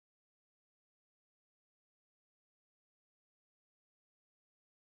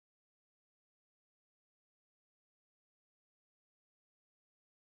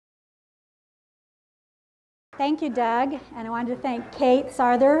Thank you, Doug, and I wanted to thank Kate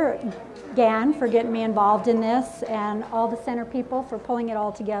Sarther-Gann for getting me involved in this, and all the center people for pulling it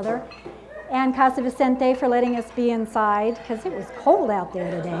all together, and Casa Vicente for letting us be inside, because it was cold out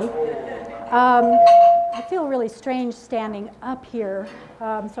there today. I feel really strange standing up here,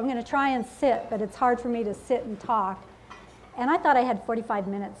 so I'm going to try and sit, but it's hard for me to sit and talk. And I thought I had 45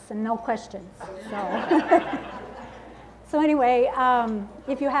 minutes and no questions. So anyway,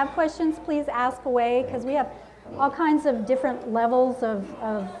 if you have questions, please ask away, because we have all kinds of different levels of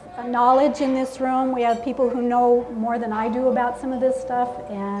knowledge in this room. We have people who know more than I do about some of this stuff,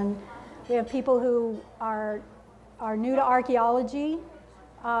 and we have people who are new to archaeology.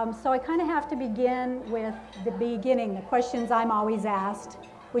 So I kind of have to begin with the beginning, the questions I'm always asked,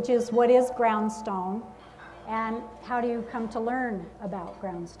 which is, what is groundstone, and how do you come to learn about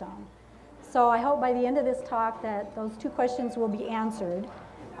groundstone? So I hope by the end of this talk that those two questions will be answered.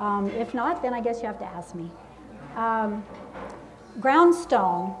 If not, then I guess you have to ask me.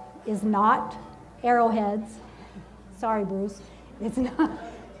 Groundstone is not arrowheads. Sorry, Bruce.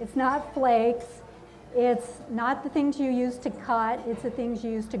 It's not flakes. It's not the things you use to cut. It's the things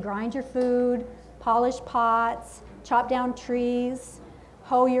you use to grind your food, polish pots, chop down trees,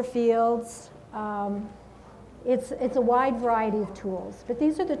 hoe your fields. It's a wide variety of tools, but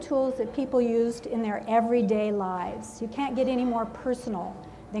these are the tools that people used in their everyday lives. You can't get any more personal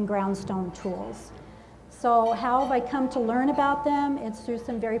than groundstone tools. So how have I come to learn about them? It's through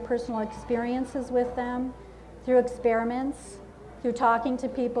some very personal experiences with them, through experiments, through talking to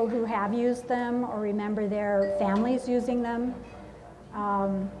people who have used them or remember their families using them.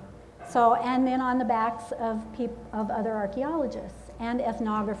 And then on the backs of other archaeologists and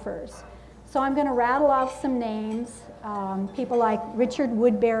ethnographers. So I'm going to rattle off some names, people like Richard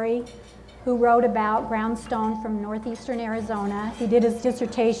Woodbury, who wrote about groundstone from northeastern Arizona. He did his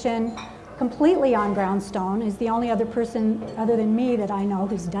dissertation completely on groundstone. He's the only other person other than me that I know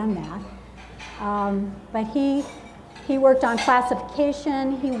who's done that. But he worked on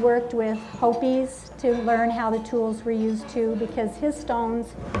classification. He worked with Hopis to learn how the tools were used too, because his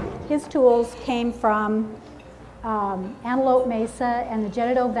tools came from Antelope Mesa and the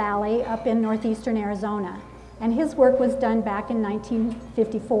Jedito Valley up in northeastern Arizona. And his work was done back in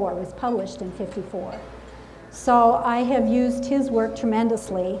 1954, was published in 54. So I have used his work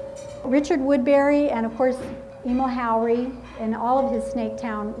tremendously. Richard Woodbury and of course Emo Howry in all of his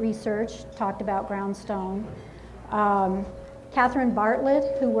Snaketown research talked about groundstone. Catherine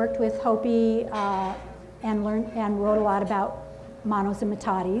Bartlett, who worked with Hopi and wrote a lot about manos and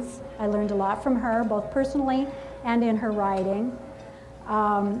matatis. I learned a lot from her, both personally and in her writing.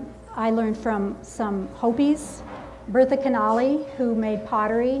 I learned from some Hopis. Bertha Canali, who made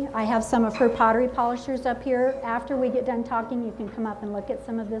pottery. I have some of her pottery polishers up here. After we get done talking, you can come up and look at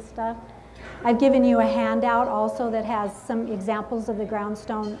some of this stuff. I've given you a handout also that has some examples of the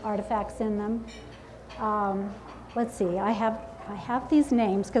groundstone artifacts in them. Let's see, I have these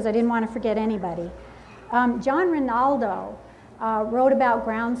names because I didn't want to forget anybody. John Rinaldo wrote about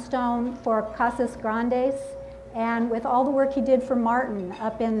groundstone for Casas Grandes, and with all the work he did for Martin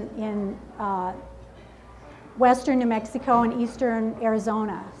up in western New Mexico and eastern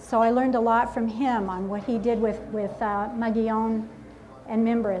Arizona. So I learned a lot from him on what he did with Maguillon and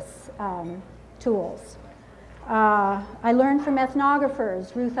Mimbres tools. I learned from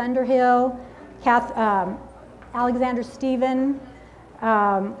ethnographers, Ruth Underhill, Alexander Stephen,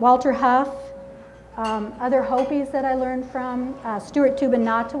 Walter Huff, other Hopis that I learned from, Stuart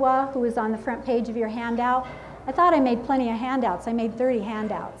Tubanatawa, who is on the front page of your handout. I thought I made plenty of handouts. I made 30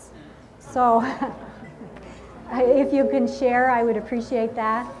 handouts. So if you can share, I would appreciate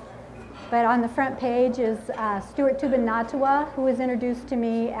that. But on the front page is Stuart Tubanatawa, who was introduced to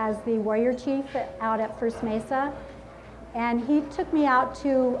me as the warrior chief out at First Mesa. And he took me out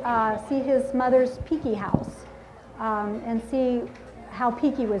to see his mother's piki house and see how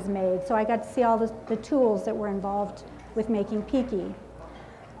piki was made. So I got to see all the tools that were involved with making piki.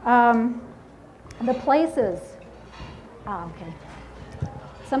 The places, okay,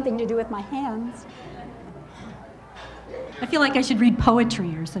 something to do with my hands. I feel like I should read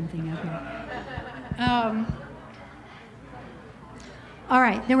poetry or something up here. All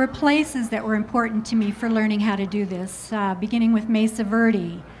right, there were places that were important to me for learning how to do this, beginning with Mesa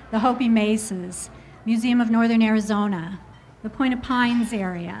Verde, the Hopi Mesas, Museum of Northern Arizona, the Point of Pines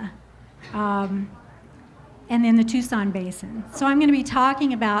area, and then the Tucson Basin. So I'm going to be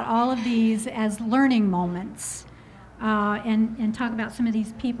talking about all of these as learning moments and talk about some of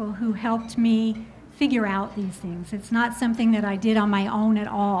these people who helped me figure out these things. It's not something that I did on my own at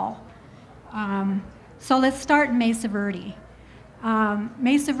all. So let's start in Mesa Verde.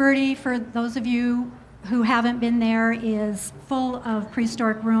 Mesa Verde, for those of you who haven't been there, is full of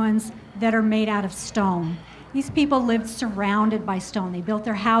prehistoric ruins that are made out of stone. These people lived surrounded by stone. They built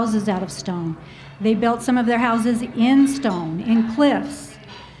their houses out of stone. They built some of their houses in stone, in cliffs.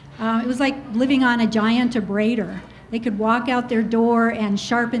 It was like living on a giant abrader. They could walk out their door and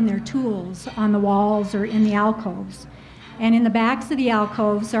sharpen their tools on the walls or in the alcoves. And in the backs of the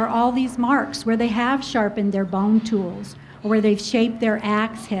alcoves are all these marks where they have sharpened their bone tools, or where they've shaped their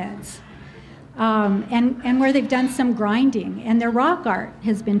axe heads, and where they've done some grinding. And their rock art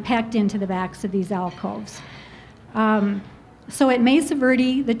has been pecked into the backs of these alcoves. So at Mesa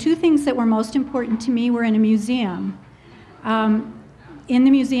Verde, the two things that were most important to me were in a museum. In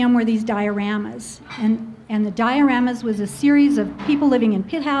the museum were these dioramas. And the dioramas was a series of people living in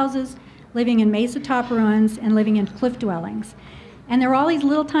pit houses, living in mesa top ruins, and living in cliff dwellings. And there were all these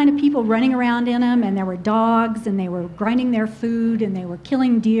little tiny people running around in them, and there were dogs, and they were grinding their food, and they were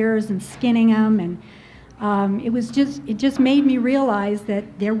killing deers and skinning them. And it just made me realize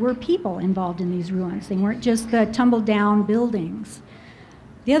that there were people involved in these ruins. They weren't just the tumbled down buildings.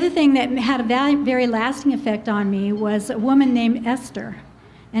 The other thing that had a very lasting effect on me was a woman named Esther.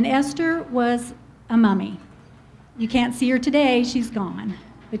 And Esther was a mummy. You can't see her today, she's gone.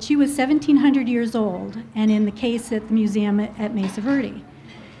 But she was 1,700 years old, and in the case at the museum at Mesa Verde.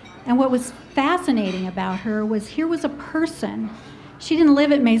 And what was fascinating about her was here was a person. She didn't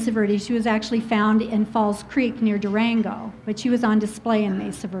live at Mesa Verde. She was actually found in Falls Creek near Durango, but she was on display in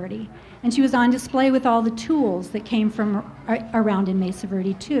Mesa Verde. And she was on display with all the tools that came from around in Mesa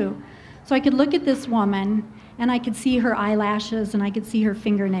Verde too. So I could look at this woman, and I could see her eyelashes, and I could see her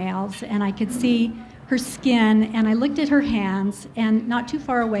fingernails, and I could see her skin, and I looked at her hands, and not too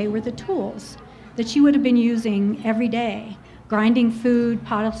far away were the tools that she would have been using every day, grinding food,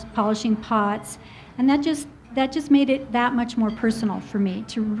 polishing pots, and that just made it that much more personal for me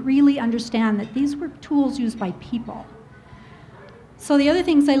to really understand that these were tools used by people. So the other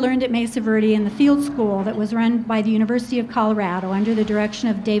things I learned at Mesa Verde in the field school that was run by the University of Colorado under the direction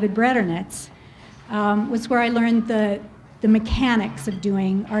of David Bredernitz was where I learned the mechanics of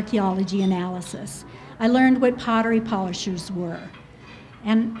doing archaeology analysis. I learned what pottery polishers were,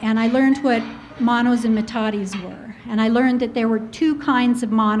 and I learned what monos and metates were. And I learned that there were two kinds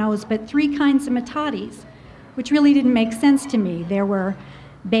of monos, but three kinds of metates, which really didn't make sense to me. There were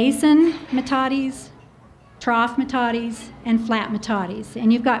basin metates, trough metates, and flat metates.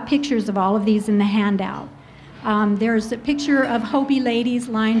 And you've got pictures of all of these in the handout. There's a picture of Hopi ladies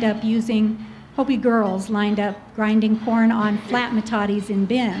lined up Hopi girls lined up grinding corn on flat metates in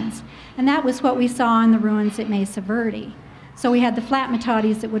bins. And that was what we saw in the ruins at Mesa Verde. So we had the flat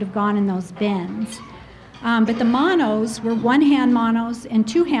metates that would have gone in those bins. But the monos were one-hand monos and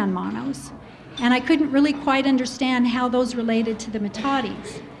two-hand monos. And I couldn't really quite understand how those related to the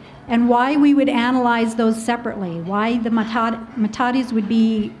metates and why we would analyze those separately, why the metates would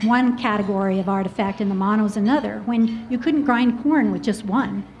be one category of artifact and the monos another, when you couldn't grind corn with just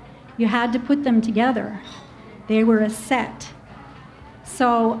one. You had to put them together. They were a set.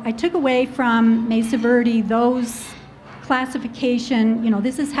 So I took away from Mesa Verde those classification,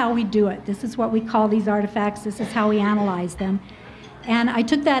 this is how we do it. This is what we call these artifacts. This is how we analyze them. And I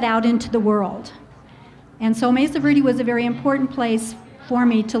took that out into the world. And so Mesa Verde was a very important place for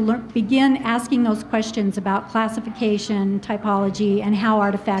me to begin asking those questions about classification, typology, and how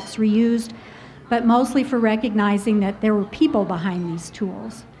artifacts were used, but mostly for recognizing that there were people behind these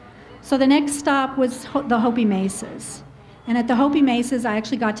tools. So the next stop was the Hopi Mesas. And at the Hopi Mesas, I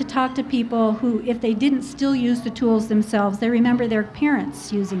actually got to talk to people who, if they didn't still use the tools themselves, they remember their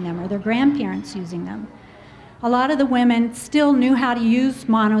parents using them or their grandparents using them. A lot of the women still knew how to use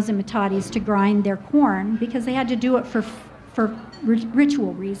monos and metates to grind their corn because they had to do it for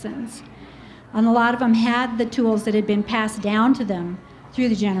ritual reasons. And a lot of them had the tools that had been passed down to them through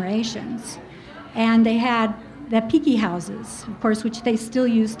the generations. And they had the piki houses, of course, which they still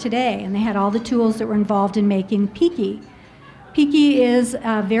use today. And they had all the tools that were involved in making piki. Piki is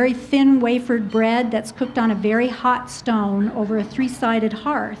a very thin wafered bread that's cooked on a very hot stone over a three-sided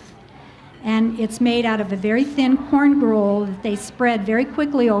hearth. And it's made out of a very thin corn gruel that they spread very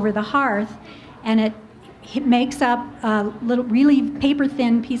quickly over the hearth, and it makes up a little really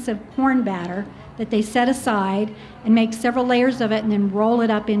paper-thin piece of corn batter that they set aside and make several layers of it and then roll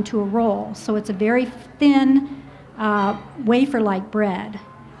it up into a roll. So it's a very thin wafer-like bread.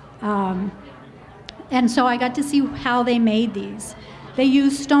 And so I got to see how they made these. They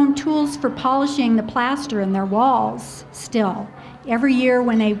use stone tools for polishing the plaster in their walls still. Every year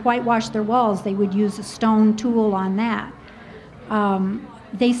when they whitewashed their walls, they would use a stone tool on that.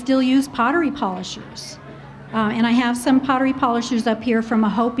 They still use pottery polishers. And I have some pottery polishers up here from a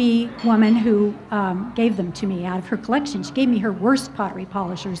Hopi woman who gave them to me out of her collection. She gave me her worst pottery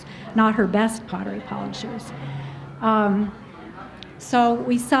polishers, not her best pottery polishers. So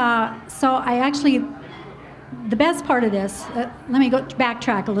I actually, the best part of this, let me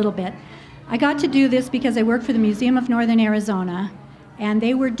backtrack a little bit. I got to do this because I worked for the Museum of Northern Arizona, and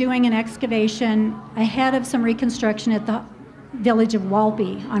they were doing an excavation ahead of some reconstruction at the village of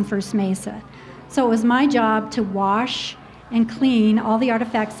Walpi on First Mesa. So it was my job to wash and clean all the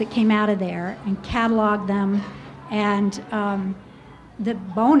artifacts that came out of there and catalog them. And the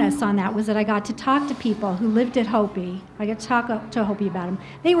bonus on that was that I got to talk to people who lived at Hopi. I got to talk to Hopi about them.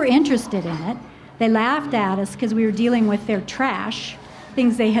 They were interested in it. They laughed at us because we were dealing with their trash,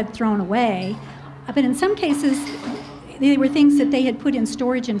 things they had thrown away. But in some cases, they were things that they had put in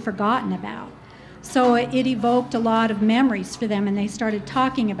storage and forgotten about. So it evoked a lot of memories for them, and they started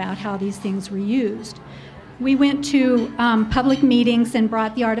talking about how these things were used. We went to public meetings and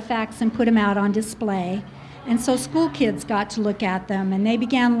brought the artifacts and put them out on display. And so school kids got to look at them, and they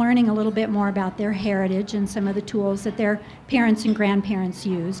began learning a little bit more about their heritage and some of the tools that their parents and grandparents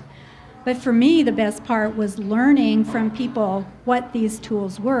used. But for me, the best part was learning from people what these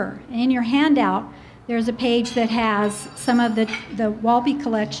tools were. And in your handout, there's a page that has some of the Walpi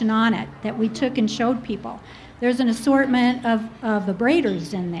collection on it that we took and showed people. There's an assortment of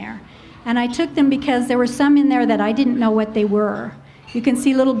abraders in there. And I took them because there were some in there that I didn't know what they were. You can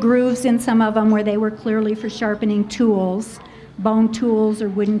see little grooves in some of them where they were clearly for sharpening tools, bone tools or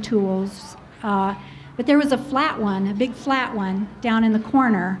wooden tools. But there was a flat one, a big flat one, down in the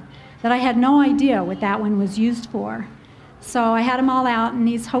corner that I had no idea what that one was used for. So I had them all out, and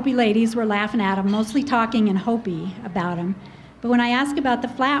these Hopi ladies were laughing at them, mostly talking in Hopi about them. But when I asked about the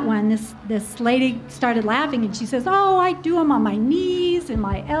flat one, this lady started laughing, and she says, "Oh, I do them on my knees and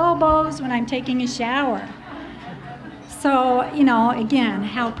my elbows when I'm taking a shower." So, you know, again,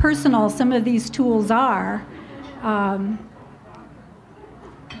 how personal some of these tools are. I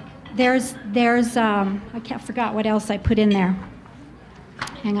forgot what else I put in there.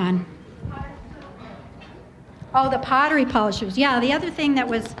 Hang on. Oh, the pottery polishers. Yeah, the other thing that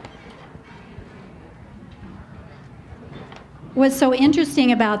was so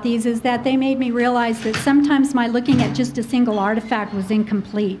interesting about these is that they made me realize that sometimes my looking at just a single artifact was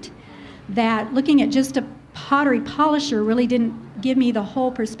incomplete. That looking at just a pottery polisher really didn't give me the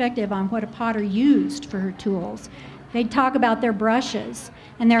whole perspective on what a potter used for her tools. They'd talk about their brushes,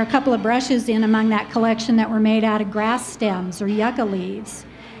 and there are a couple of brushes in among that collection that were made out of grass stems or yucca leaves.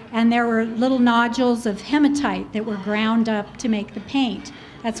 And there were little nodules of hematite that were ground up to make the paint.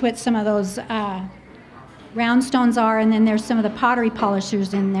 That's what some of those round stones are, and then there's some of the pottery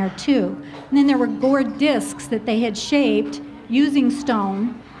polishers in there too. And then there were gourd discs that they had shaped using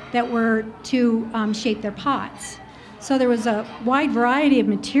stone that were to shape their pots. So there was a wide variety of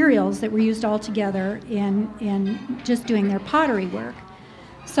materials that were used all together in just doing their pottery work.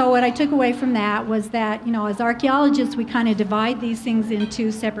 So what I took away from that was that, you know, as archaeologists, we kind of divide these things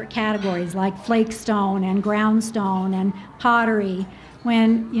into separate categories, like flake stone and ground stone and pottery,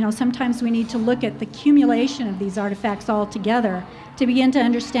 when, you know, sometimes we need to look at the accumulation of these artifacts all together to begin to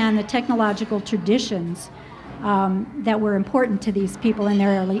understand the technological traditions that were important to these people in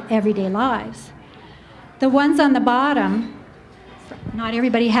their everyday lives. The ones on the bottom, not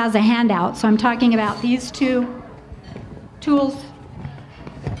everybody has a handout, so I'm talking about these two tools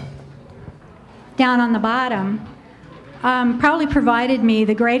down on the bottom, probably provided me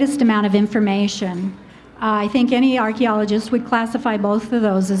the greatest amount of information. I think any archaeologist would classify both of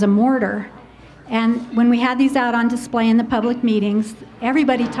those as a mortar. And when we had these out on display in the public meetings,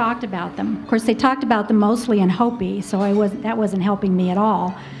 everybody talked about them. Of course, they talked about them mostly in Hopi, so that wasn't helping me at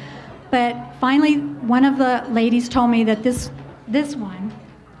all. But finally, one of the ladies told me that this one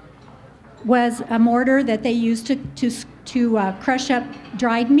was a mortar that they used to crush up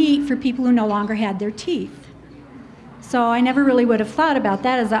dried meat for people who no longer had their teeth. So I never really would have thought about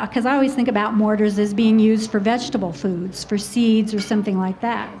that, because I always think about mortars as being used for vegetable foods, for seeds or something like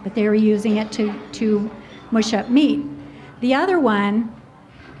that. But they were using it to mush up meat. The other one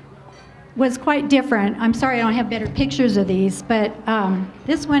was quite different. I'm sorry I don't have better pictures of these, but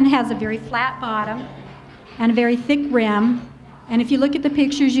this one has a very flat bottom and a very thick rim. And if you look at the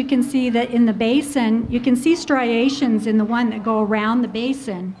pictures, you can see that in the basin, you can see striations in the one that go around the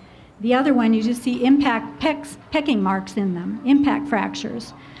basin. The other one, you just see pecking marks in them, impact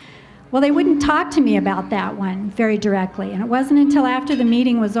fractures. Well, they wouldn't talk to me about that one very directly. And it wasn't until after the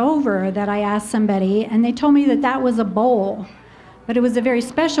meeting was over that I asked somebody, and they told me that that was a bowl. But it was a very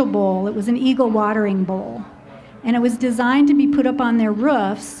special bowl. It was an eagle watering bowl. And it was designed to be put up on their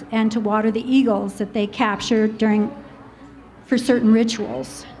roofs and to water the eagles that they captured for certain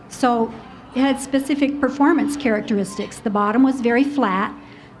rituals. So it had specific performance characteristics. The bottom was very flat,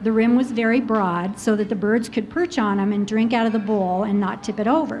 the rim was very broad, so that the birds could perch on them and drink out of the bowl and not tip it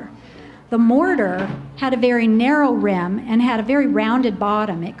over. The mortar had a very narrow rim and had a very rounded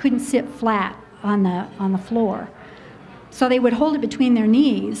bottom. It couldn't sit flat on the floor. So they would hold it between their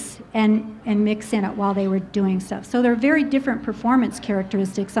knees and mix in it while they were doing stuff. So there are very different performance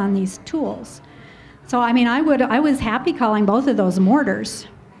characteristics on these tools. So I mean, I was happy calling both of those mortars.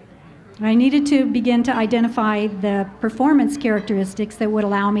 I needed to begin to identify the performance characteristics that would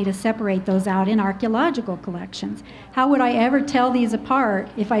allow me to separate those out in archaeological collections. How would I ever tell these apart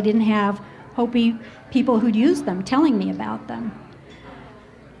if I didn't have Hopi people who'd used them telling me about them?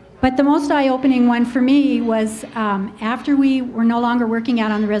 But the most eye-opening one for me was after we were no longer working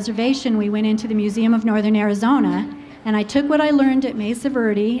out on the reservation, we went into the Museum of Northern Arizona, and I took what I learned at Mesa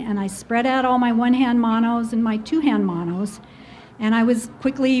Verde, and I spread out all my one-hand monos and my two-hand monos, and I was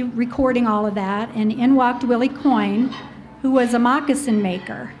quickly recording all of that, and in walked Willie Coyne, who was a moccasin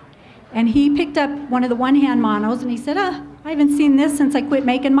maker. And he picked up one of the one-hand monos, and he said, I haven't seen this since I quit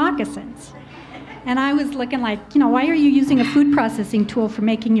making moccasins. And I was looking like, why are you using a food processing tool for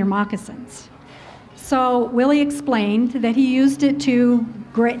making your moccasins? So Willie explained that he used it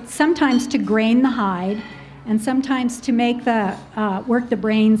sometimes to grain the hide, and sometimes to make work the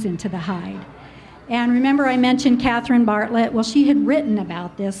brains into the hide. And remember I mentioned Catherine Bartlett? Well, she had written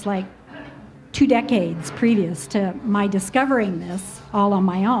about this like 2 decades previous to my discovering this all on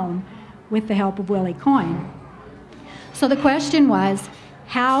my own with the help of Willie Coyne. So the question was,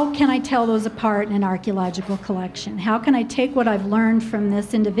 how can I tell those apart in an archaeological collection? How can I take what I've learned from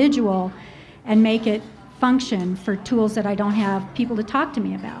this individual and make it function for tools that I don't have people to talk to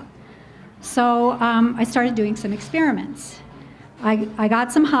me about? So I started doing some experiments. I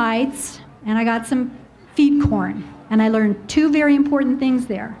got some hides, and I got some feed corn, and I learned 2 very important things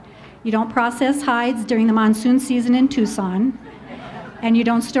there. You don't process hides during the monsoon season in Tucson, and you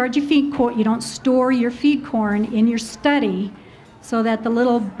don't store your feed corn in your study so that the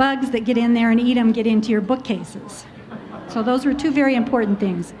little bugs that get in there and eat them get into your bookcases. So those were 2 very important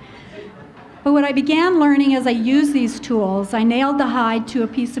things. But what I began learning as I used these tools, I nailed the hide to a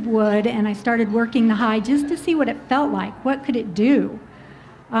piece of wood, and I started working the hide just to see what it felt like. What could it do?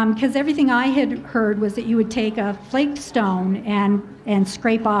 Because everything I had heard was that you would take a flaked stone and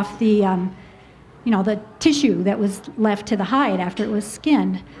scrape off the tissue that was left to the hide after it was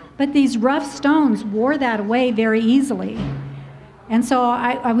skinned. But these rough stones wore that away very easily. And so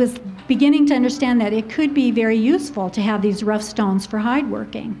I was beginning to understand that it could be very useful to have these rough stones for hide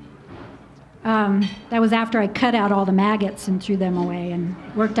working. That was after I cut out all the maggots and threw them away and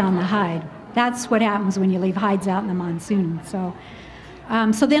worked on the hide. That's what happens when you leave hides out in the monsoon. So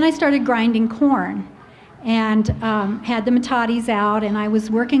then I started grinding corn and had the metates out, and I was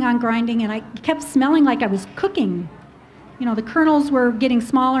working on grinding, and I kept smelling like I was cooking. The kernels were getting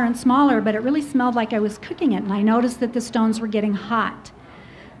smaller and smaller, but it really smelled like I was cooking it, and I noticed that the stones were getting hot.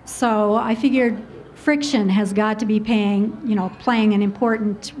 So I figured friction has got to be playing an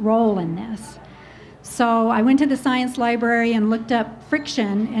important role in this. So I went to the science library and looked up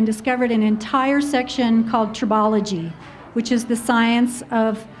friction and discovered an entire section called tribology, which is the science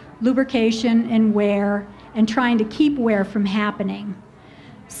of lubrication and wear and trying to keep wear from happening.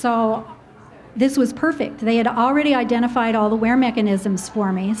 So this was perfect. They had already identified all the wear mechanisms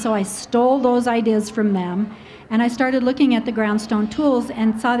for me, so I stole those ideas from them, and I started looking at the groundstone tools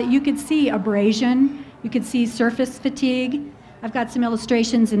and saw that you could see abrasion, you could see surface fatigue. I've got some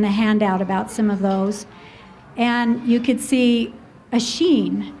illustrations in the handout about some of those. And you could see a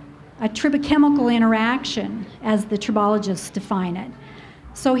sheen, a tribochemical interaction, as the tribologists define it.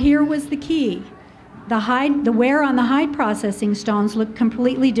 So here was the key. The wear on the hide processing stones looked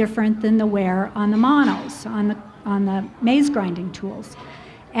completely different than the wear on the monos, on the maize grinding tools.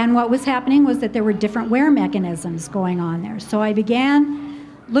 And what was happening was that there were different wear mechanisms going on there. So I began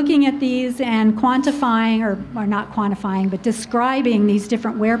looking at these and quantifying, or not quantifying, but describing these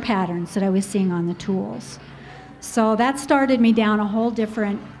different wear patterns that I was seeing on the tools. So that started me down a whole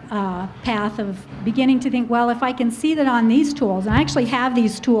different path of beginning to think, well, if I can see that on these tools, and I actually have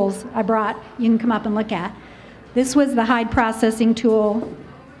these tools I brought, you can come up and look at. This was the hide processing tool,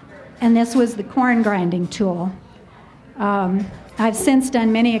 and this was the corn grinding tool. I've since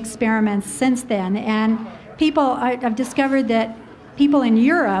done many experiments since then, and I've discovered that people in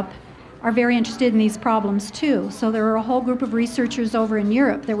Europe are very interested in these problems too. So there were a whole group of researchers over in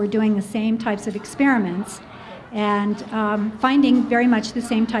Europe that were doing the same types of experiments and finding very much the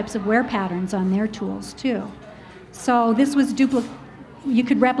same types of wear patterns on their tools too. So this was you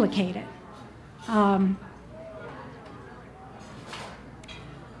could replicate it.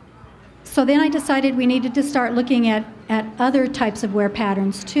 So then I decided we needed to start looking at other types of wear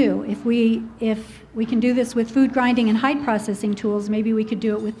patterns too. If we can do this with food grinding and hide processing tools, maybe we could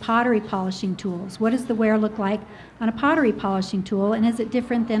do it with pottery polishing tools. What does the wear look like on a pottery polishing tool, and is it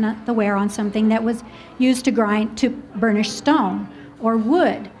different than the wear on something that was used to burnish stone or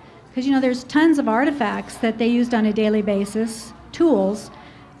wood? Because there's tons of artifacts that they used on a daily basis, tools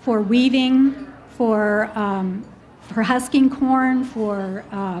for weaving, for husking corn, for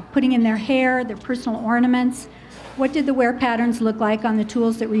putting in their hair, their personal ornaments. What did the wear patterns look like on the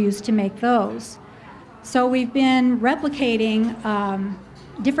tools that were used to make those? So we've been replicating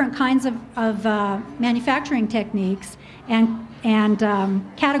different kinds of manufacturing techniques and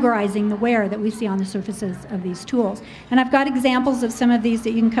categorizing the wear that we see on the surfaces of these tools. And I've got examples of some of these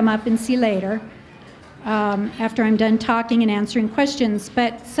that you can come up and see later after I'm done talking and answering questions.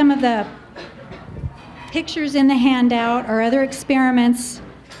 But some of the pictures in the handout are other experiments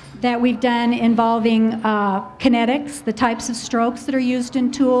that we've done involving kinetics, the types of strokes that are used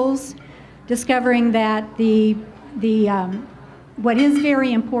in tools, discovering that what is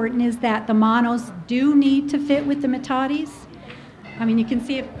very important is that the monos do need to fit with the metates. I mean, you can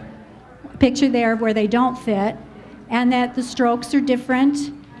see a picture there where they don't fit, and that the strokes are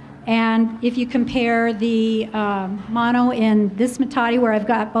different. And if you compare the mono in this metate, where I've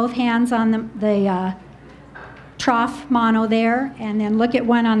got both hands on the trough mono there, and then look at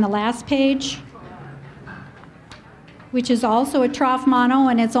one on the last page, which is also a trough mono,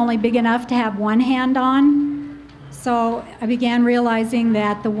 and it's only big enough to have one hand on. So I began realizing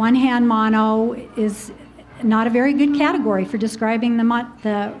that the one-hand mono is not a very good category for describing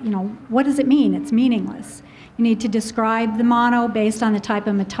what does it mean? It's meaningless. You need to describe the mono based on the type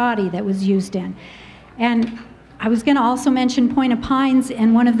of metate that was used in. And I was going to also mention Point of Pines,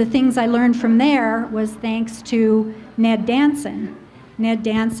 and one of the things I learned from there was thanks to Ned Danson. Ned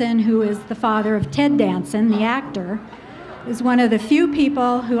Danson, who is the father of Ted Danson, the actor, is one of the few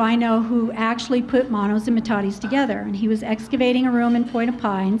people who I know who actually put monos and metates together. And he was excavating a room in Point of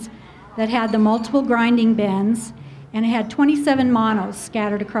Pines that had the multiple grinding bins, and it had 27 monos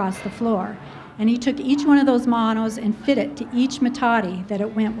scattered across the floor. And he took each one of those monos and fit it to each metate that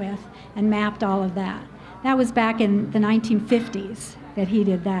it went with and mapped all of that. That was back in the 1950s that he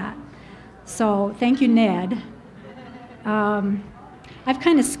did that. So thank you, Ned. I've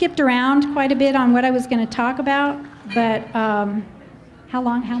kind of skipped around quite a bit on what I was going to talk about, but how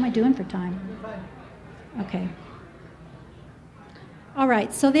am I doing for time? Okay. All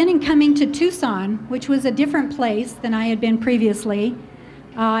right, so then in coming to Tucson, which was a different place than I had been previously,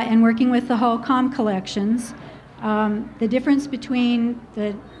 and working with the HOCOM collections, the difference between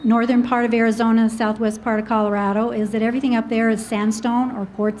the northern part of Arizona and the southwest part of Colorado is that everything up there is sandstone or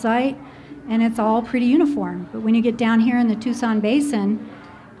quartzite, and it's all pretty uniform. But when you get down here in the Tucson Basin,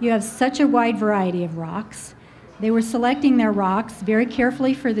 you have such a wide variety of rocks. They were selecting their rocks very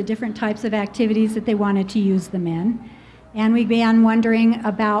carefully for the different types of activities that they wanted to use them in. And we began wondering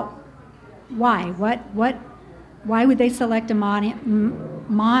about why. Why would they select a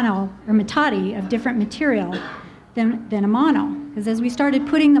mono or metate of different material than a mono? Because as we started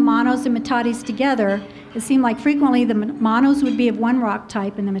putting the monos and metates together, it seemed like frequently the monos would be of one rock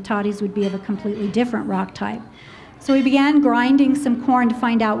type and the metates would be of a completely different rock type. So we began grinding some corn to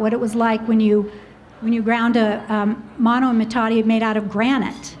find out what it was like when you ground a mono and metate made out of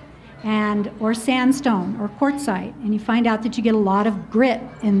granite or sandstone or quartzite, and you find out that you get a lot of grit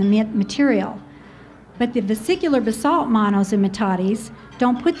in the material. But the vesicular basalt monos and metates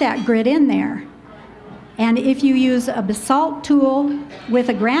don't put that grit in there. And if you use a basalt tool with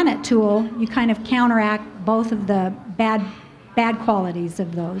a granite tool, you kind of counteract both of the bad qualities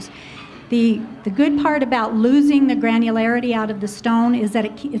of those. The good part about losing the granularity out of the stone is that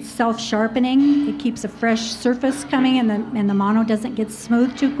it's self-sharpening. It keeps a fresh surface coming, and the mono doesn't get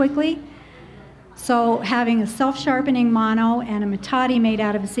smooth too quickly. So having a self-sharpening mono and a metate made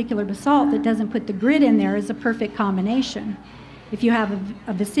out of vesicular basalt that doesn't put the grit in there is a perfect combination. If you have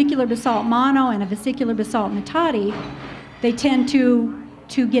a vesicular basalt mono and a vesicular basalt metate, they tend to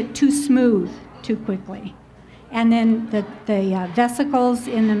get too smooth too quickly. And then the vesicles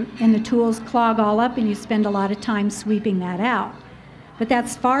in the tools clog all up, and you spend a lot of time sweeping that out. But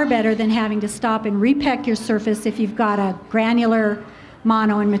that's far better than having to stop and repeck your surface if you've got a granular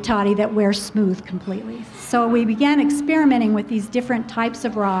mono and metate that wear smooth completely. So we began experimenting with these different types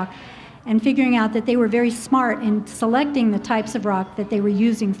of rock and figuring out that they were very smart in selecting the types of rock that they were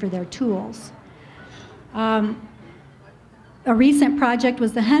using for their tools. a recent project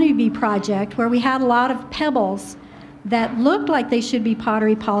was the honeybee project, where we had a lot of pebbles that looked like they should be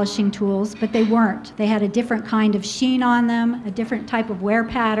pottery polishing tools, but they weren't. They had a different kind of sheen on them, a different type of wear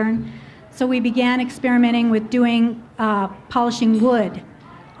pattern. So we began experimenting with doing polishing wood,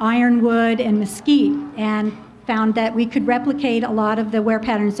 ironwood and mesquite, and found that we could replicate a lot of the wear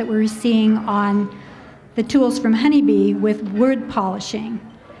patterns that we were seeing on the tools from honeybee with wood polishing.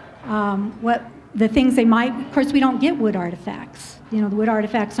 The things they might, of course, we don't get wood artifacts. The wood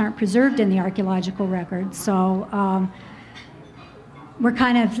artifacts aren't preserved in the archaeological records, so we're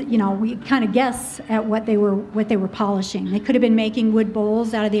kind of, we kind of guess at what they were polishing. They could have been making wood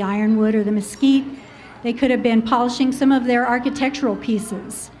bowls out of the ironwood or the mesquite. They could have been polishing some of their architectural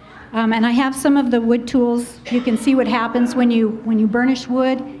pieces. And I have some of the wood tools. You can see what happens when you burnish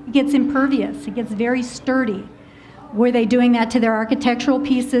wood. It gets impervious. It gets very sturdy. Were they doing that to their architectural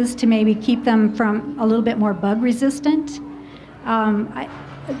pieces to maybe keep them from a little bit more bug resistant? The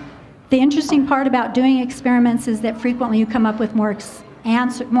interesting part about doing experiments is that frequently you come up with more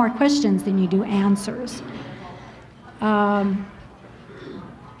questions than you do answers. On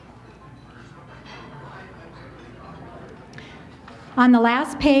the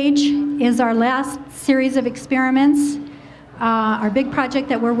last page is our last series of experiments. Our big project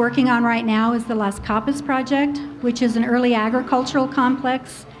that we're working on right now is the Las Capas project, which is an early agricultural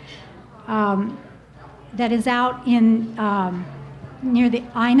complex that is out in near the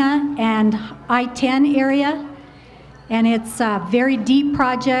INA and I-10 area. And it's a very deep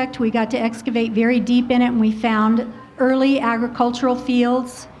project. We got to excavate very deep in it, and we found early agricultural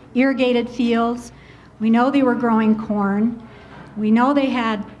fields, irrigated fields. We know they were growing corn. We know they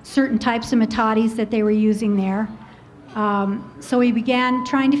had certain types of metates that they were using there. So we began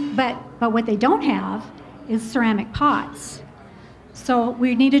trying to, but what they don't have is ceramic pots. So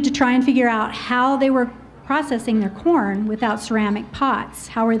we needed to try and figure out how they were processing their corn without ceramic pots,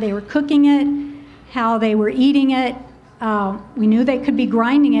 how they were cooking it, how they were eating it. We knew they could be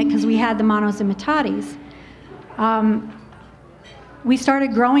grinding it because we had the manos and metates. We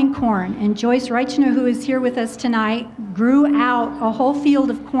started growing corn, and Joyce Reichner, who is here with us tonight, grew out a whole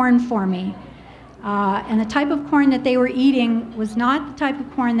field of corn for me. And the type of corn that they were eating was not the type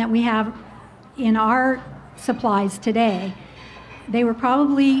of corn that we have in our supplies today. They were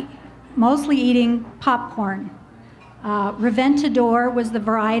probably mostly eating popcorn. Reventador was the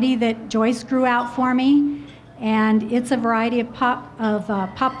variety that Joyce grew out for me, and it's a variety of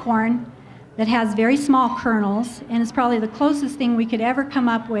popcorn that has very small kernels, and it's probably the closest thing we could ever come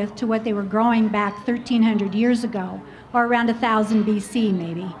up with to what they were growing back 1,300 years ago, or around 1000 BC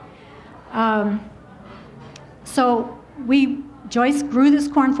maybe. So Joyce grew this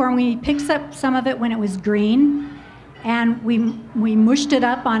corn for me. We picked up some of it when it was green, and we mushed it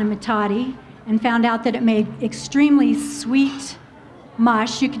up on a metate and found out that it made extremely sweet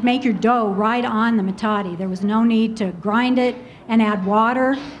mush. You could make your dough right on the metate. There was no need to grind it and add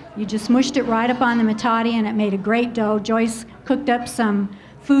water. You just mushed it right up on the metate, and it made a great dough. Joyce cooked up some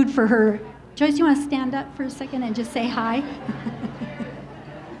food for her. Joyce, you want to stand up for a second and just say hi?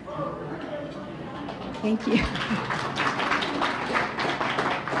 Thank you.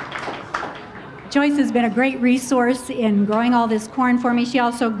 Joyce has been a great resource in growing all this corn for me. She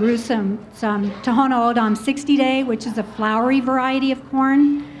also grew some Tohono O'odham 60-day, which is a flowery variety of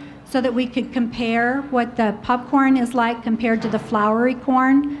corn, so that we could compare what the popcorn is like compared to the flowery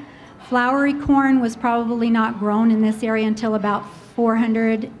corn. Flowery corn was probably not grown in this area until about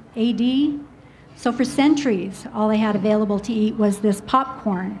 400 AD. So for centuries, all they had available to eat was this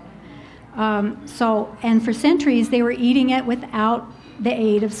popcorn. And for centuries, they were eating it without the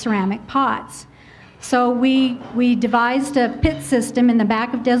aid of ceramic pots. So we devised a pit system in the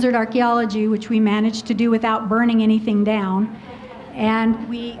back of Desert Archaeology, which we managed to do without burning anything down.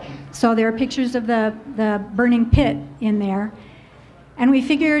 And so there are pictures of the burning pit in there. And we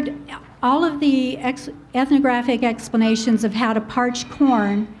figured all of the ethnographic explanations of how to parch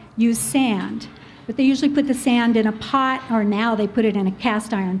corn use sand. But they usually put the sand in a pot, or now they put it in a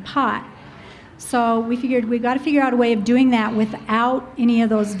cast iron pot. So we figured we've got to figure out a way of doing that without any of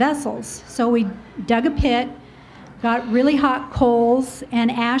those vessels. So we dug a pit, got really hot coals and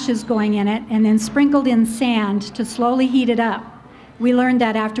ashes going in it, and then sprinkled in sand to slowly heat it up. We learned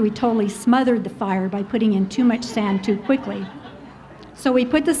that after we totally smothered the fire by putting in too much sand too quickly. So we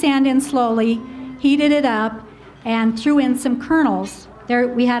put the sand in slowly, heated it up, and threw in some kernels.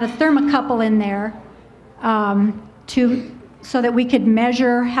 We had a thermocouple in there so that we could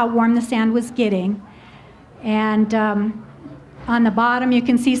measure how warm the sand was getting. And on the bottom, you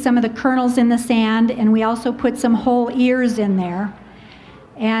can see some of the kernels in the sand, and we also put some whole ears in there.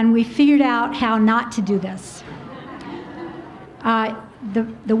 And we figured out how not to do this.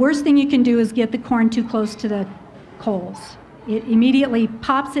 The worst thing you can do is get the corn too close to the coals. It immediately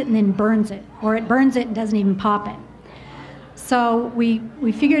pops it and then burns it, or it burns it and doesn't even pop it. So we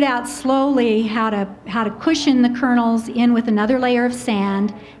figured out slowly how to cushion the kernels in with another layer of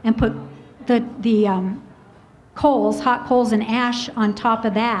sand and put the coals, hot coals and ash on top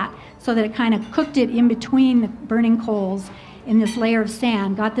of that, so that it kind of cooked it in between the burning coals in this layer of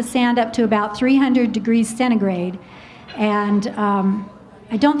sand. Got the sand up to about 300 degrees centigrade, and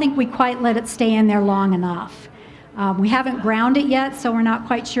I don't think we quite let it stay in there long enough. We haven't ground it yet, so we're not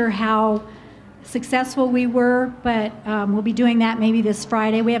quite sure how successful we were, but we'll be doing that maybe this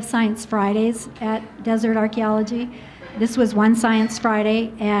Friday. We have Science Fridays at Desert Archaeology. This was one Science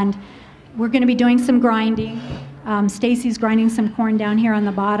Friday, and we're going to be doing some grinding. Stacy's grinding some corn down here on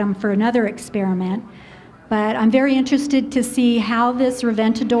the bottom for another experiment. But I'm very interested to see how this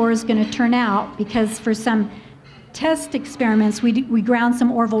Reventador is going to turn out, because for some test experiments, we ground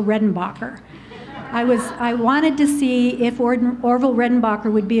some Orville Redenbacher. I wanted to see if Orville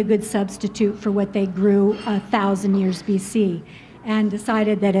Redenbacher would be a good substitute for what they grew 1,000 years BC, and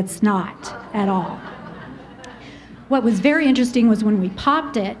decided that it's not at all. What was very interesting was when we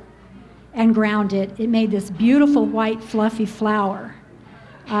popped it and ground it, it made this beautiful white fluffy flour.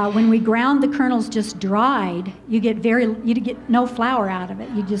 When we ground the kernels just dried, you get no flour out of it.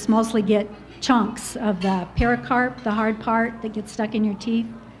 You just mostly get chunks of the pericarp, the hard part that gets stuck in your teeth.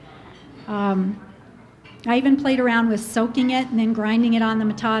 I even played around with soaking it and then grinding it on the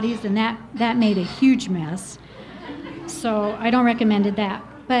metates, and that made a huge mess. So I don't recommend that.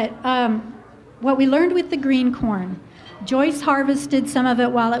 But what we learned with the green corn, Joyce harvested some of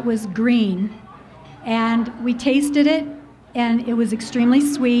it while it was green, and we tasted it, and it was extremely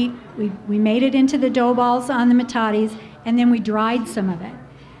sweet. We made it into the dough balls on the metates, and then we dried some of it.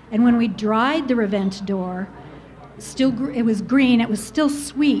 And when we dried the Reventador, it was green, it was still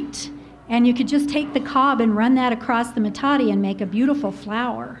sweet. And you could just take the cob and run that across the metate and make a beautiful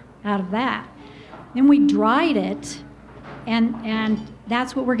flour out of that. Then we dried it, and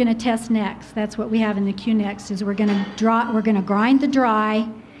that's what we're going to test next. That's what we have in the queue next, is we're going to grind the dry,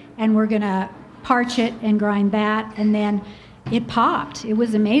 and we're going to parch it and grind that, and then it popped. It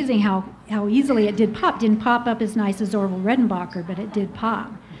was amazing how easily it did pop. Didn't pop up as nice as Orville Redenbacher, but it did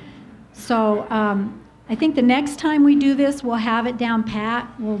pop. So I think the next time we do this, we'll have it down pat.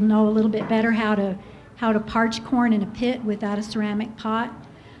 We'll know a little bit better how to parch corn in a pit without a ceramic pot.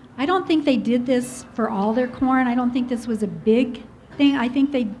 I don't think they did this for all their corn. I don't think this was a big thing. I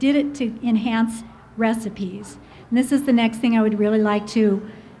think they did it to enhance recipes. And this is the next thing I would really like to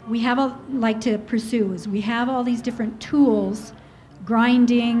pursue, is we have all these different tools,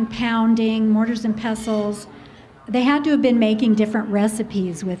 grinding, pounding, mortars and pestles. They had to have been making different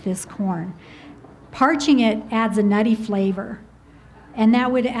recipes with this corn. Parching it adds a nutty flavor, and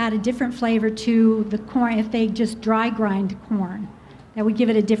that would add a different flavor to the corn if they just dry grind corn. That would give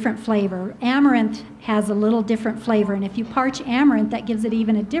it a different flavor. Amaranth has a little different flavor, and if you parch amaranth, that gives it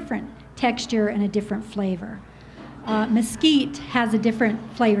even a different texture and a different flavor. Mesquite has a different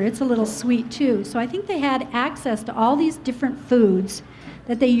flavor. It's a little sweet too. So I think they had access to all these different foods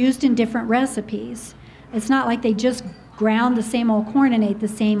that they used in different recipes. It's not like they just ground the same old corn and ate the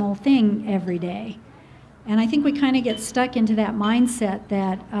same old thing every day. And I think we kind of get stuck into that mindset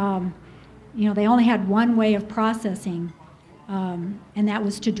that they only had one way of processing, and that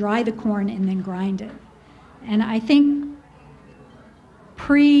was to dry the corn and then grind it. And I think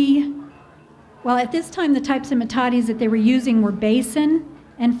at this time, the types of metates that they were using were basin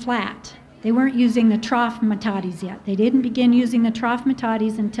and flat. They weren't using the trough metates yet. They didn't begin using the trough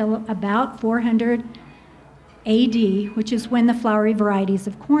metates until about 400 AD, which is when the flowery varieties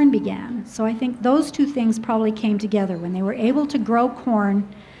of corn began. So I think those two things probably came together. When they were able to grow corn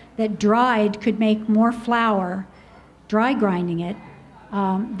that dried could make more flour, dry grinding it,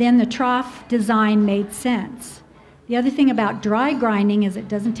 then the trough design made sense. The other thing about dry grinding is it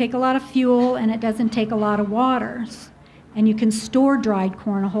doesn't take a lot of fuel and it doesn't take a lot of water. And you can store dried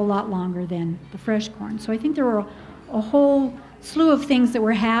corn a whole lot longer than the fresh corn. So I think there were a whole slew of things that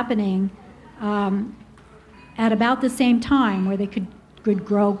were happening at about the same time, where they could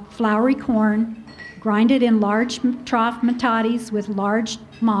grow floury corn, grind it in large trough metates with large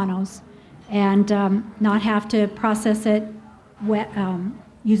monos, and not have to process it wet,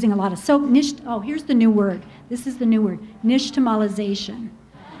 using a lot of soap. Here's the new word. This is the new word, nixtamalization.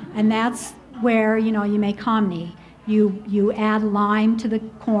 And that's where, you make hominy. You add lime to the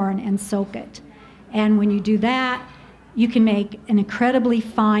corn and soak it. And when you do that, you can make an incredibly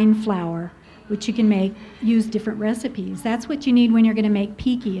fine flour, which you can use different recipes. That's what you need when you're going to make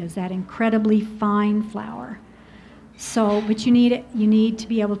piki, is that incredibly fine flour. So, but you need to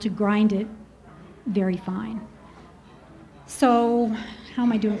be able to grind it very fine. So, how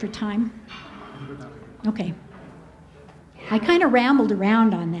am I doing for time? Okay. I kind of rambled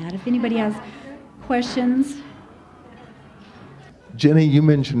around on that. If anybody has questions. Jenny, you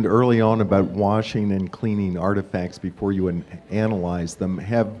mentioned early on about washing and cleaning artifacts before you analyze them.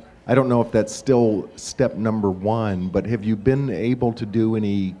 I don't know if that's still step number one, but have you been able to do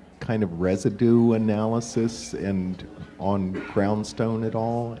any kind of residue analysis and on groundstone at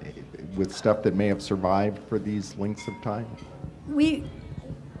all with stuff that may have survived for these lengths of time?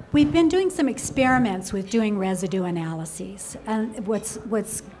 We've been doing some experiments with doing residue analyses. And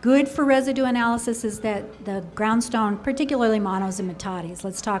what's good for residue analysis is that the groundstone, particularly monos and metates,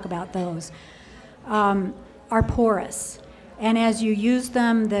 let's talk about those, are porous. And as you use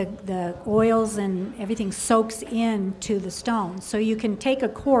them, the oils and everything soaks into the stone. So you can take a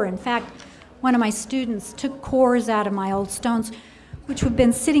core. In fact, one of my students took cores out of my old stones, which have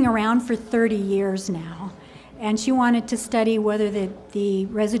been sitting around for 30 years now. And she wanted to study whether the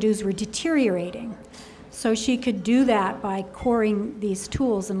residues were deteriorating. So she could do that by coring these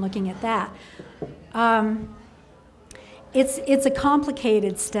tools and looking at that. It's a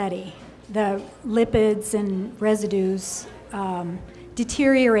complicated study. The lipids and residues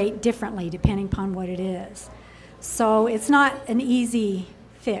deteriorate differently depending upon what it is. So it's not an easy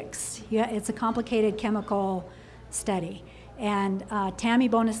fix. It's a complicated chemical study. And Tammy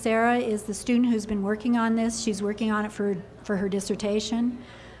Bonacera is the student who's been working on this. She's working on it for her dissertation.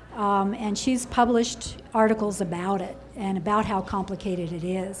 And she's published articles about it and about how complicated it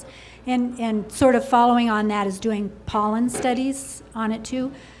is. And sort of following on that is doing pollen studies on it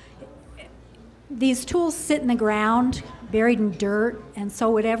too. These tools sit in the ground, buried in dirt, and so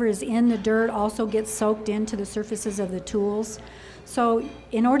whatever is in the dirt also gets soaked into the surfaces of the tools. So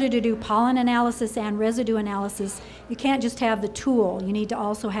in order to do pollen analysis and residue analysis, you can't just have the tool. You need to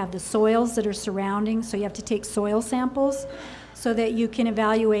also have the soils that are surrounding, so you have to take soil samples so that you can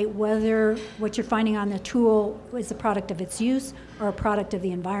evaluate whether what you're finding on the tool is a product of its use or a product of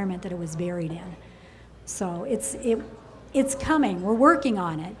the environment that it was buried in. So it's coming. We're working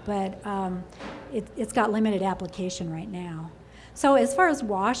on it, but it's got limited application right now. So as far as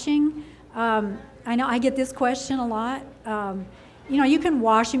washing, I know I get this question a lot. You know, you can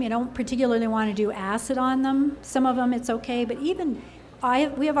wash them. You don't particularly want to do acid on them. Some of them it's okay, but even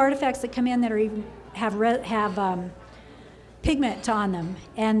we have artifacts that come in that are even have pigment on them,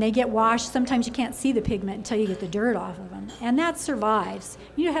 and they get washed. Sometimes you can't see the pigment until you get the dirt off of them, and that survives.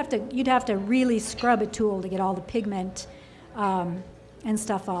 You'd have to really scrub a tool to get all the pigment and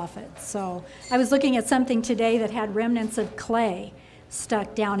stuff off it. So I was looking at something today that had remnants of clay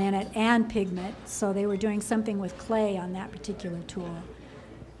stuck down in it and pigment, so they were doing something with clay on that particular tool.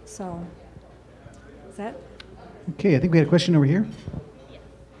 So is that okay? I think we had a question over here. Yes,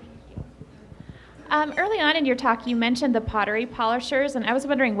 thank you. Early on in your talk you mentioned the pottery polishers, and I was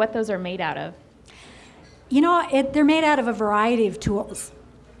wondering what those are made out of. You know, they're made out of a variety of tools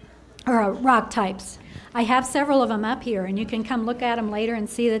or rock types. I have several of them up here, and you can come look at them later and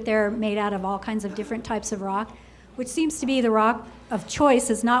see that they're made out of all kinds of different types of rock, which seems to be the rock of choice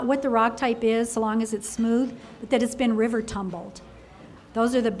is not what the rock type is, so long as it's smooth, but that it's been river tumbled.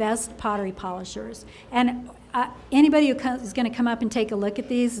 Those are the best pottery polishers. And anybody who is going to come up and take a look at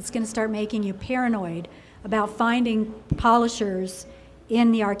these, it's going to start making you paranoid about finding polishers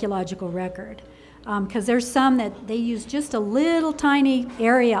in the archaeological record. Because there's some that they use just a little tiny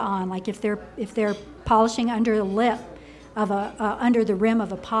area on, like if they're polishing under the lip of under the rim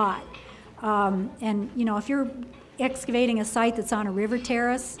of a pot. And you know, if you're excavating a site that's on a river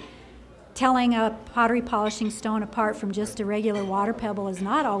terrace, telling a pottery polishing stone apart from just a regular water pebble is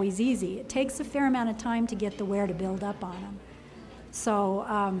not always easy. It takes a fair amount of time to get the wear to build up on them.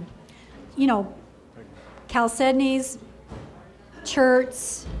 So, you know, chalcedonies,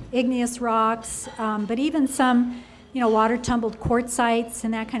 cherts, igneous rocks, but even some, you know, water tumbled quartzites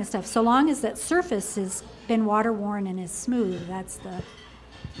and that kind of stuff. So long as that surface has been water worn and is smooth, that's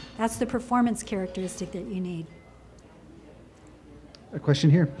the performance characteristic that you need. A question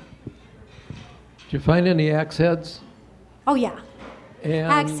here. Did you find any axe heads? Oh yeah, And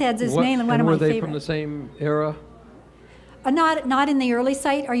axe heads is mainly one of my Were they favorite. from the same era? Not in the early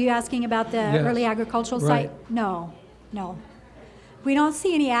site. Are you asking about the Yes. early agricultural Right. site? No. We don't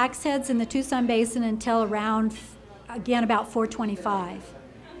see any axe heads in the Tucson Basin until around, again, about 425.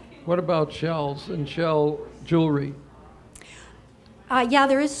 What about shells and shell jewelry? Yeah,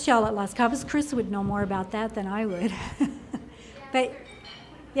 there is shell at Las Cabas. Chris would know more about that than I would. But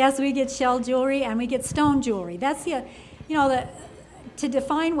yes, we get shell jewelry and we get stone jewelry. That's the, you know, to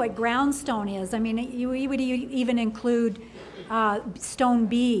define what groundstone is, I mean, we would even include stone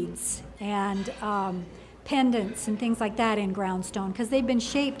beads and pendants and things like that in groundstone, because they've been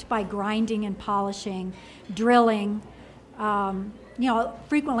shaped by grinding and polishing, drilling.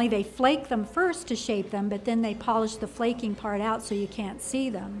 Frequently they flake them first to shape them, but then they polish the flaking part out so you can't see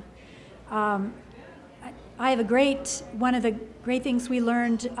them. I have one of the great things we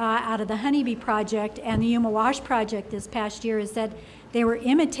learned out of the Honeybee Project and the Yuma Wash Project this past year is that they were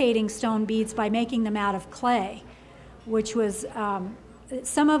imitating stone beads by making them out of clay, which was,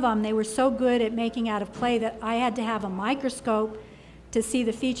 some of them, they were so good at making out of clay that I had to have a microscope to see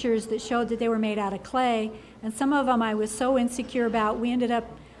the features that showed that they were made out of clay. And some of them I was so insecure about, we ended up,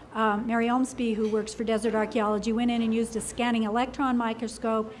 Mary Olmsby, who works for Desert Archaeology, went in and used a scanning electron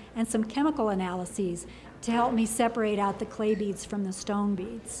microscope and some chemical analyses to help me separate out the clay beads from the stone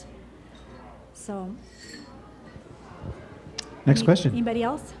beads. So. Next question. Anybody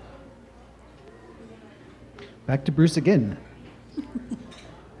else? Back to Bruce again.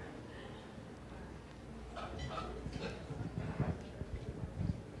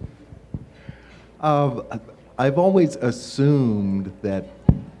 I've always assumed that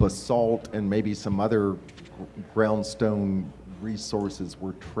basalt and maybe some other groundstone resources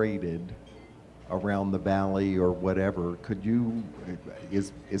were traded around the valley or whatever. Could you,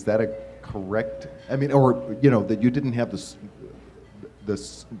 is that a correct, I mean, or, that you didn't have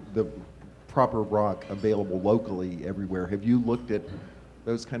the proper rock available locally everywhere. Have you looked at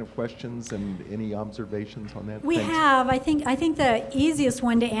those kind of questions and any observations on that? We have. I think the easiest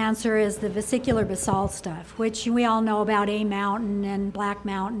one to answer is the vesicular basalt stuff, which we all know about A Mountain and Black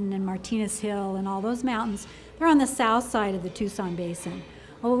Mountain and Martinez Hill and all those mountains. They're on the south side of the Tucson Basin.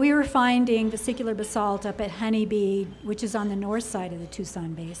 Well, we were finding vesicular basalt up at Honeybee, which is on the north side of the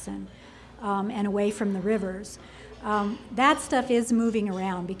Tucson Basin, and away from the rivers. That stuff is moving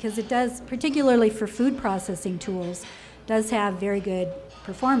around because it does, particularly for food processing tools, does have very good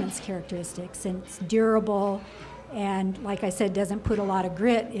performance characteristics, and it's durable, and like I said, doesn't put a lot of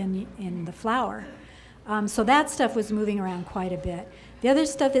grit in the flour. So that stuff was moving around quite a bit. The other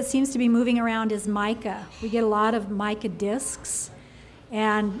stuff that seems to be moving around is mica. We get a lot of mica discs,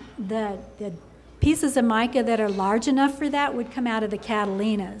 and the pieces of mica that are large enough for that would come out of the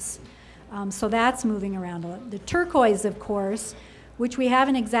Catalinas. So that's moving around a lot. The turquoise, of course, which we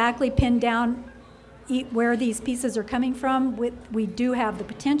haven't exactly pinned down where these pieces are coming from. We do have the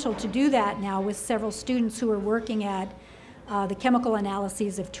potential to do that now with several students who are working at the chemical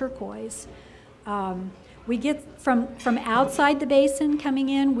analyses of turquoise. We get from outside the basin coming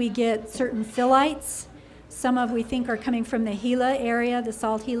in, we get certain phyllites. Some of we think are coming from the Gila area, the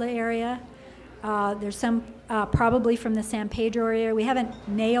Salt Gila area. There's some probably from the San Pedro area. We haven't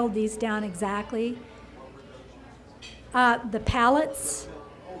nailed these down exactly. The pallets,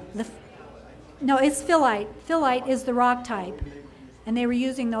 no, it's phyllite. Phyllite is the rock type, and they were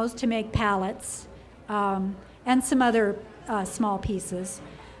using those to make pallets and some other small pieces.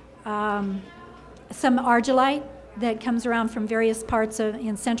 Some argillite that comes around from various parts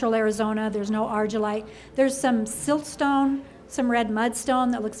in central Arizona. There's no argillite. There's some siltstone, some red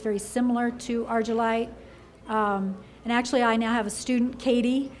mudstone that looks very similar to argillite. And actually, I now have a student,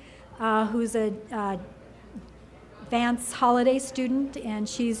 Katie, who's a Vance Holiday student, and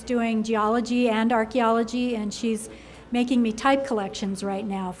she's doing geology and archaeology, and she's making me type collections right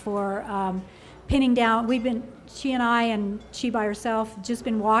now for pinning down. She and I, and she by herself, just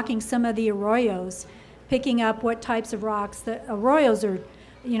been walking some of the arroyos, picking up what types of rocks. The arroyos are,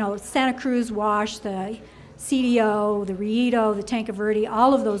 Santa Cruz Wash, the CDO, the Riedo, the Tanque Verde,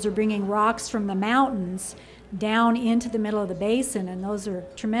 all of those are bringing rocks from the mountains down into the middle of the basin, and those are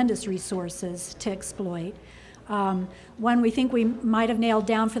tremendous resources to exploit. One we think we might have nailed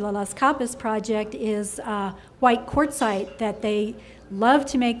down for the Las Capas project is white quartzite that they love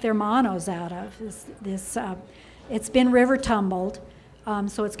to make their monos out of. It's been river tumbled,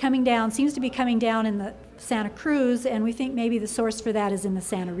 so it's coming down, seems to be coming down in the Santa Cruz, and we think maybe the source for that is in the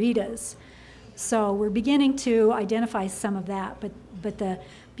Santa Ritas. So we're beginning to identify some of that, but the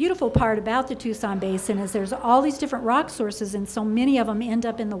beautiful part about the Tucson Basin is there's all these different rock sources, and so many of them end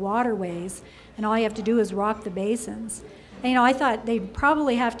up in the waterways, and all you have to do is rock the basins. And, I thought they'd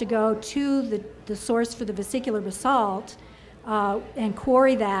probably have to go to the source for the vesicular basalt and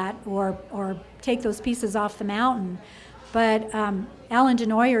quarry that or take those pieces off the mountain. But Alan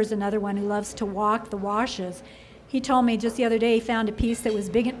Denoyer is another one who loves to walk the washes. He told me just the other day he found a piece that was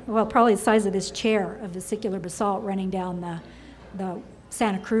big, well, probably the size of this chair of vesicular basalt running down the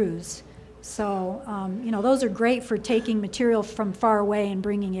Santa Cruz. So, those are great for taking material from far away and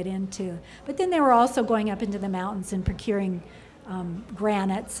bringing it into. But then they were also going up into the mountains and procuring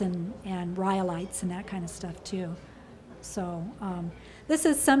granites and rhyolites and that kind of stuff too. So this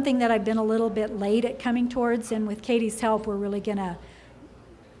is something that I've been a little bit late at coming towards, and with Katie's help, we're really going to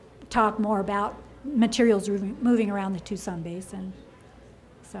talk more about materials moving around the Tucson Basin.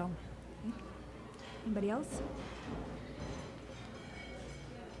 So, anybody else?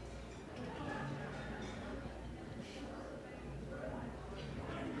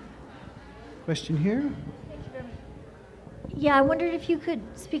 Question here. Yeah, I wondered if you could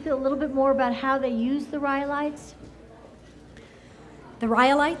speak a little bit more about how they use the rhyolites. The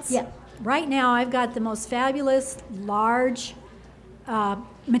rhyolites? Yeah. Right now, I've got the most fabulous, large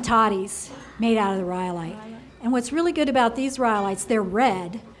metates made out of the rhyolite. And what's really good about these rhyolites, they're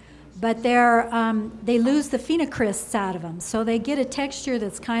red, but they lose the phenocrysts out of them. So they get a texture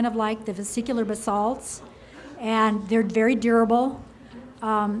that's kind of like the vesicular basalts, and they're very durable.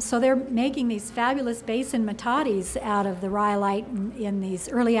 So they're making these fabulous basin metates out of the rhyolite in these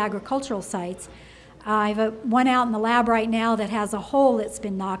early agricultural sites. I have one out in the lab right now that has a hole that's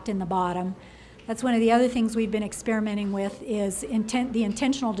been knocked in the bottom. That's one of the other things we've been experimenting with is the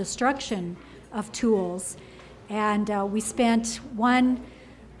intentional destruction of tools. And we spent one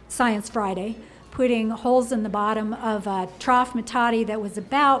Science Friday putting holes in the bottom of a trough metate that was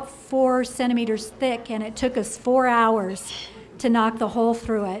about 4 centimeters thick, and it took us 4 hours to knock the hole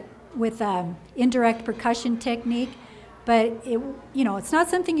through it with indirect percussion technique. But it's not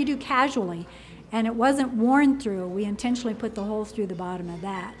something you do casually, and it wasn't worn through. We intentionally put the hole through the bottom of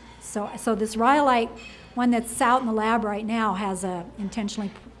that. So this rhyolite, one that's out in the lab right now, has an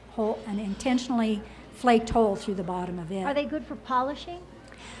intentionally flaked hole through the bottom of it. Are they good for polishing?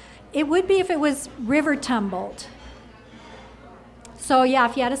 It would be if it was river tumbled. So yeah,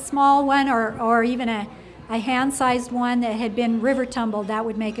 if you had a small one or even a hand-sized one that had been river tumbled, that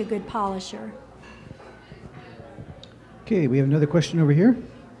would make a good polisher. Okay, we have another question over here.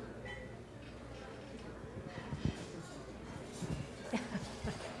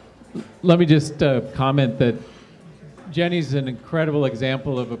 Let me just comment that Jenny's an incredible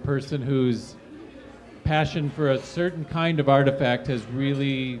example of a person whose passion for a certain kind of artifact has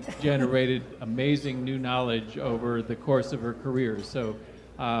really generated amazing new knowledge over the course of her career. So,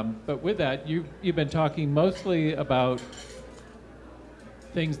 but with that, you've been talking mostly about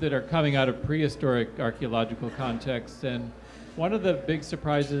things that are coming out of prehistoric archaeological contexts, and one of the big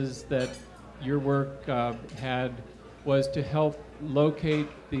surprises that your work had was to help locate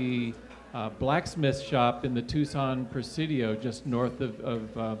the blacksmith shop in the Tucson Presidio, just north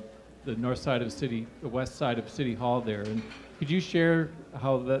of the north side of the west side of City Hall there. And could you share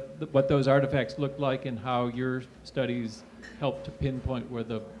how what those artifacts looked like and how your studies helped to pinpoint where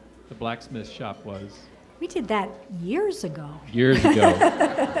the blacksmith shop was? We did that years ago. Years ago.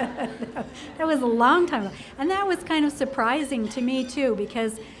 That was a long time ago. And that was kind of surprising to me too,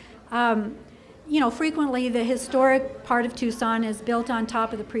 because frequently the historic part of Tucson is built on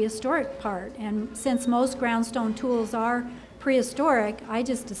top of the prehistoric part. And since most groundstone tools are prehistoric, I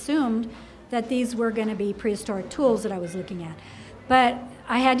just assumed that these were going to be prehistoric tools that I was looking at. But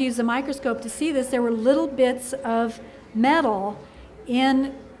I had to use a microscope to see this. There were little bits of metal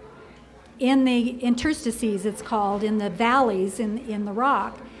in the interstices, it's called, in the valleys in the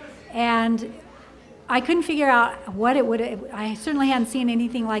rock. And I couldn't figure out what it would. I certainly hadn't seen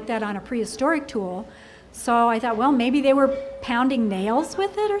anything like that on a prehistoric tool. So I thought, well, maybe they were pounding nails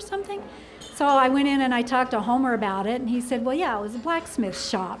with it or something. So I went in and I talked to Homer about it, and he said, well, yeah, it was a blacksmith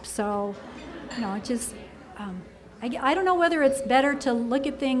shop. So, it just, I don't know whether it's better to look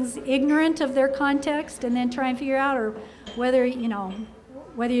at things ignorant of their context and then try and figure out, or whether,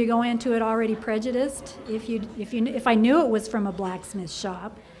 whether you go into it already prejudiced. If I knew it was from a blacksmith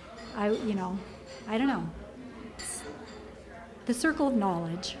shop, I don't know. It's the circle of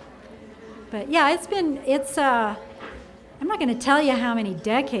knowledge. But yeah, I'm not going to tell you how many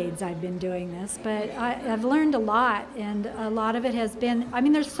decades I've been doing this, but I've learned a lot, and a lot of it has been,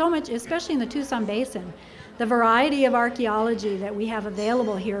 there's so much, especially in the Tucson Basin, the variety of archaeology that we have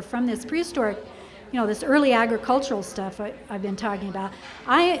available here from this prehistoric, this early agricultural stuff I've been talking about.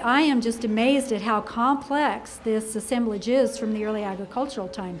 I am just amazed at how complex this assemblage is from the early agricultural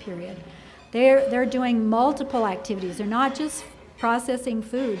time period. They're doing multiple activities. They're not just processing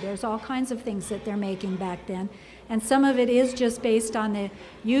food. There's all kinds of things that they're making back then. And some of it is just based on the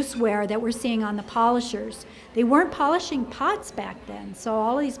use wear that we're seeing on the polishers. They weren't polishing pots back then, so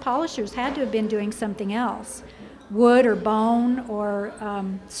all of these polishers had to have been doing something else. Wood or bone or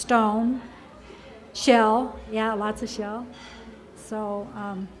stone, shell, yeah, lots of shell. So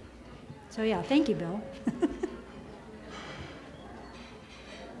yeah, thank you, Bill.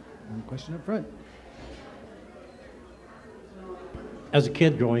 One question up front. as a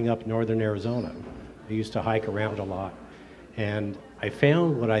kid growing up in northern Arizona, I used to hike around a lot, and I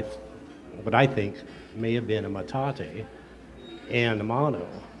found what I think may have been a metate and a mono.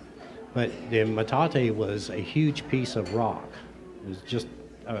 But the metate was a huge piece of rock. It was just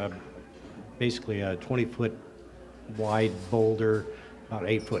basically a 20-foot wide boulder, about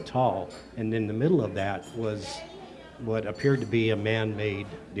 8 foot tall, and in the middle of that was what appeared to be a man-made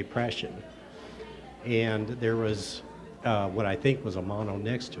depression. And there was what I think was a mono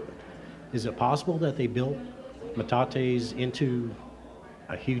next to it. Is it possible that they built metates into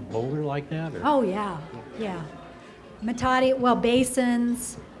a huge boulder like that? Or? Oh, yeah, yeah. Metate, well,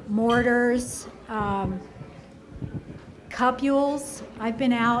 basins, mortars, cupules. I've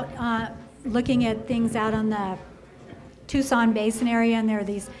been out looking at things out on the Tucson Basin area, and there are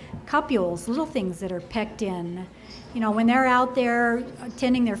these cupules, little things that are pecked in. You know, when they're out there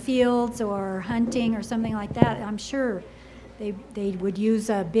tending their fields or hunting or something like that, I'm sure they would use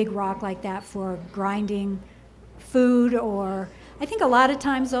a big rock like that for grinding food, or I think a lot of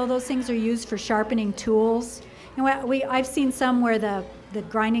times, though, those things are used for sharpening tools. You know, I've seen some where the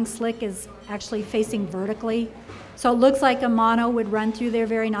grinding slick is actually facing vertically. So it looks like a mono would run through there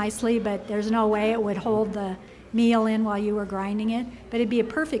very nicely, but there's no way it would hold the meal in while you were grinding it. But it'd be a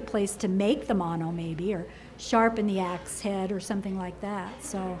perfect place to make the mono maybe, or sharpen the axe head or something like that.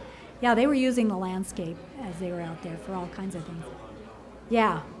 So yeah, they were using the landscape as they were out there for all kinds of things.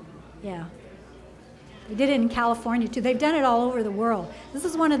 Yeah, yeah. They did it in California too. They've done it all over the world. This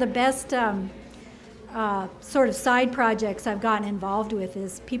is one of the best sort of side projects I've gotten involved with,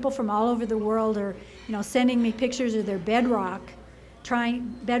 is people from all over the world are, you know, sending me pictures of their bedrock, trying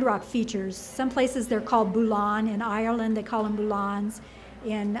bedrock features. Some places they're called bulan. In Ireland they call them bulans.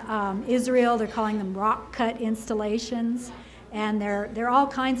 In Israel they're calling them rock cut installations. And they're all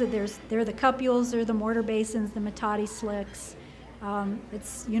kinds of, they're the cupules, they're the mortar basins, the metate slicks.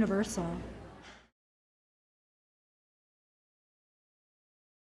 It's universal.